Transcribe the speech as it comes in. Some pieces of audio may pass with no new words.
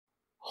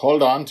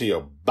Hold on to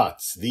your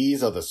butts.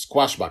 These are the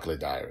Squashbuckler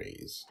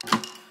Diaries.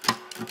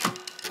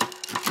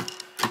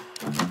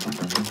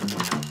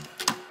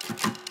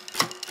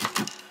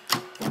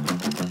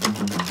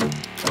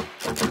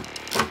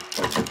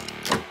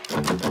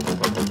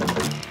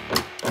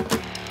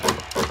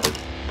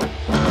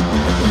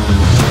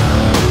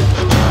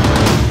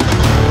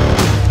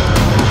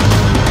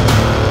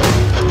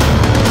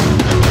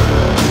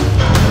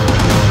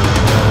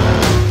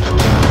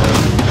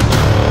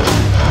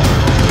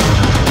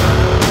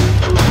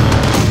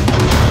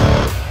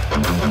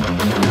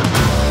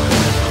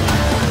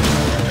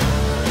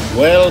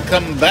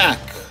 Welcome back.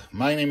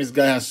 My name is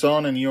Guy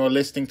Hasson and you are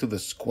listening to the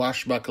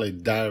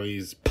Squashbuckler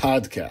Diaries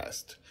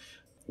podcast.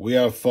 We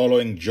are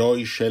following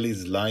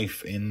Shelley's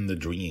life in the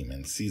dream,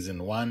 and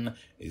season 1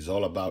 is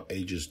all about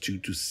ages 2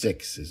 to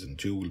 6. Season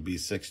 2 will be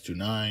 6 to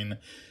 9.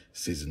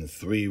 Season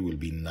 3 will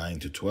be 9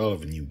 to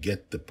 12, and you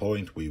get the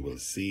point. We will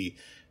see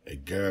a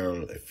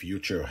girl, a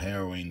future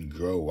heroine,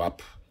 grow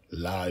up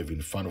live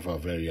in front of our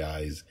very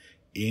eyes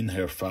in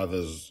her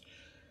father's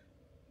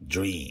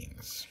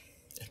dreams.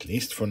 At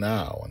least for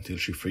now, until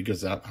she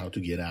figures out how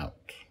to get out.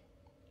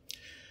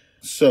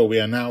 So we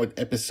are now at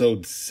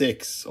episode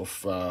 6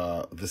 of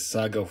the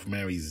saga of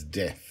Mary's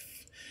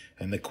death.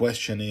 And the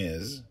question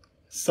is,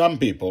 some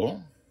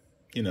people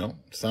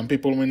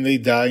when they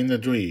die in the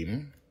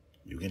dream,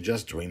 you can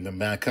just dream them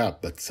back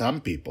up. But some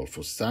people,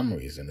 for some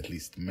reason, at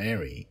least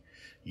Mary,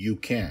 you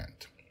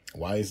can't.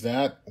 Why is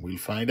that? We'll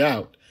find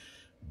out.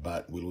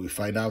 But will we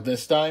find out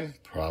this time?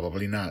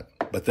 Probably not.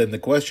 But then the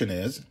question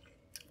is,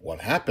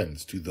 what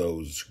happens to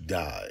those who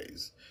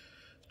dies?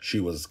 She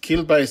was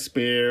killed by a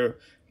spear,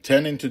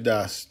 turned into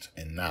dust,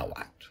 and now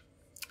what?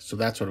 So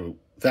that's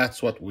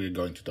what we're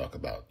going to talk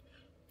about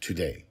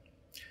today.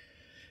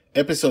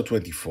 Episode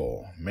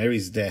 24,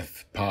 Mary's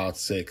Death, Part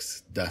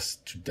 6,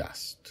 Dust to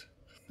Dust.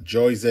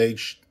 Joy's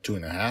age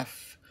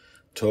 2.5,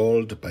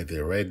 told by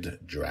the Red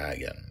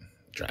Dragon.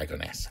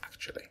 Dragoness,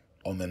 actually.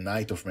 On the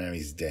night of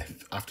Mary's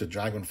death, after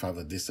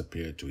Dragonfather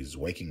disappeared to his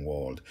waking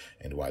world,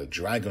 and while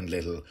Dragon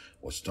Little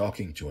was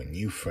talking to a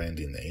new friend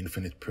in the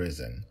infinite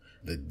prison,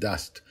 the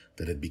dust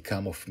that had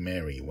become of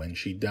Mary when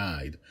she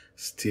died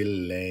still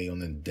lay on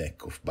the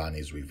deck of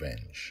Bonny's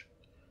Revenge.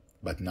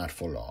 But not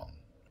for long.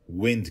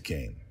 Wind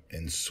came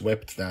and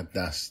swept that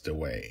dust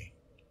away.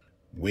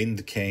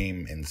 Wind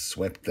came and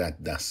swept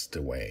that dust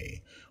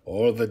away.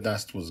 All the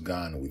dust was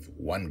gone with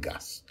one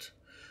gust.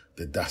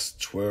 The dust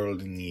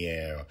twirled in the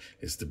air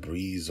as the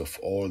breeze of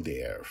old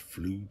air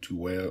flew to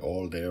where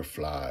old air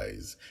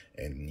flies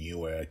and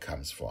new air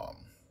comes from.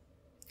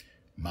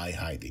 My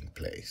hiding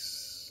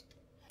place.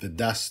 The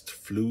dust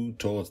flew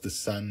towards the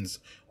suns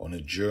on a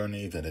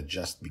journey that had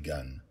just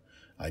begun.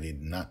 I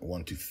did not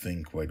want to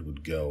think where it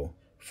would go,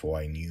 for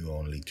I knew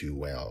only too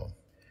well.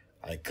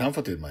 I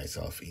comforted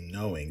myself in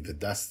knowing the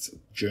dust's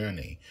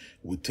journey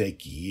would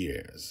take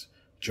years.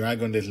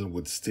 Dragon Little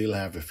would still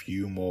have a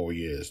few more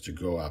years to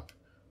grow up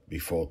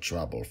before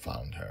trouble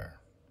found her.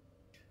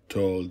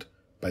 Told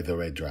by the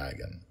Red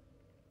Dragon.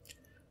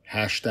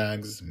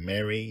 Hashtags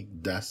Mary,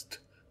 Dust,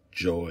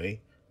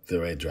 Joy,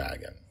 the Red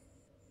Dragon.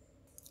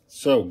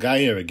 So, Guy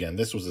here again.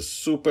 This was a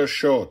super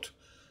short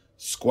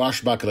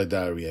Squashbuckler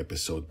Diary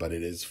episode, but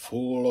it is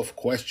full of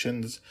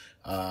questions,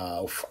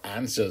 of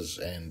answers,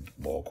 and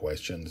more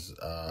questions,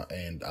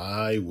 and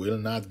I will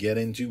not get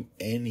into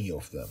any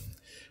of them.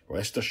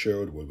 Rest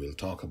assured, we will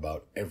talk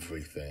about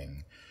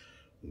everything.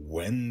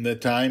 When the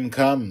time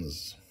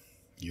comes,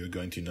 you're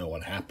going to know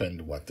what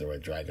happened, what the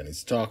Red Dragon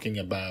is talking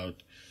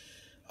about,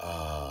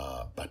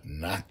 but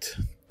not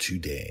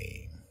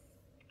today.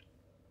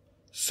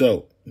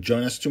 So,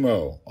 join us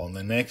tomorrow on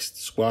the next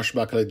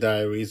Squashbuckler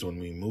Diaries when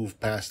we move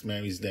past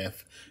Mary's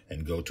death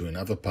and go to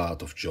another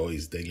part of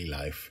Joy's daily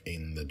life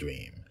in the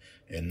dream.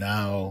 And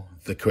now,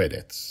 the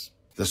credits.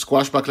 The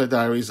Squashbuckler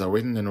Diaries are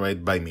written and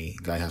read by me,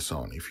 Guy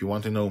Hasson. If you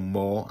want to know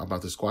more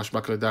about the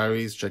Squashbuckler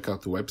Diaries, check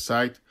out the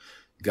website,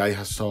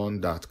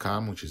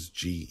 GuyHasson.com, which is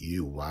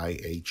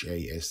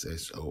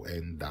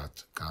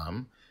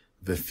GUYHASSON.com.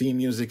 The theme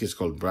music is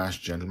called Brass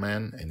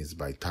Gentleman and is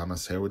by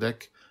Thomas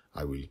Herudek.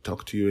 I will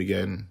talk to you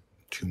again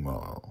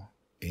tomorrow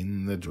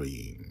in the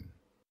dream.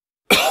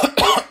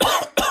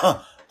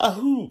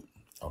 Ahoo!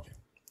 Okay,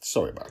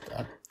 sorry about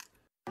that.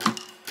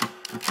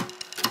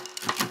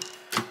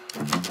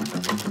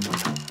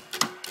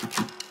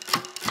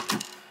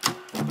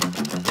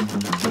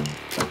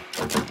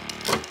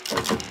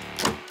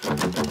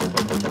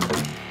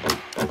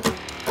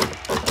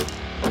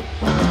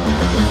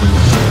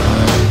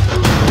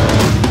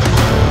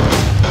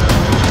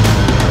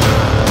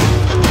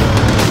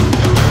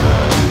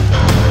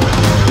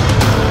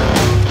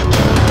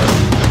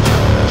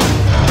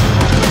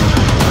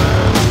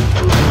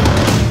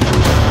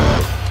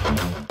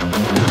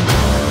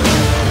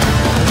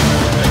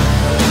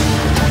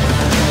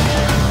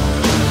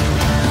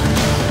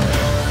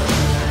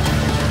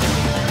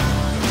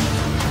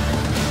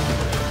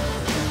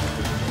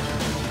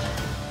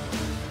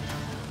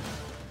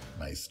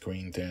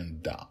 Screen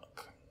turned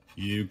dark.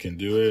 You can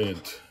do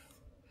it.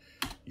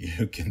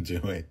 You can do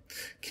it.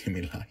 Give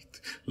me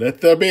light.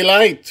 Let there be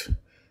light.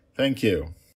 Thank you.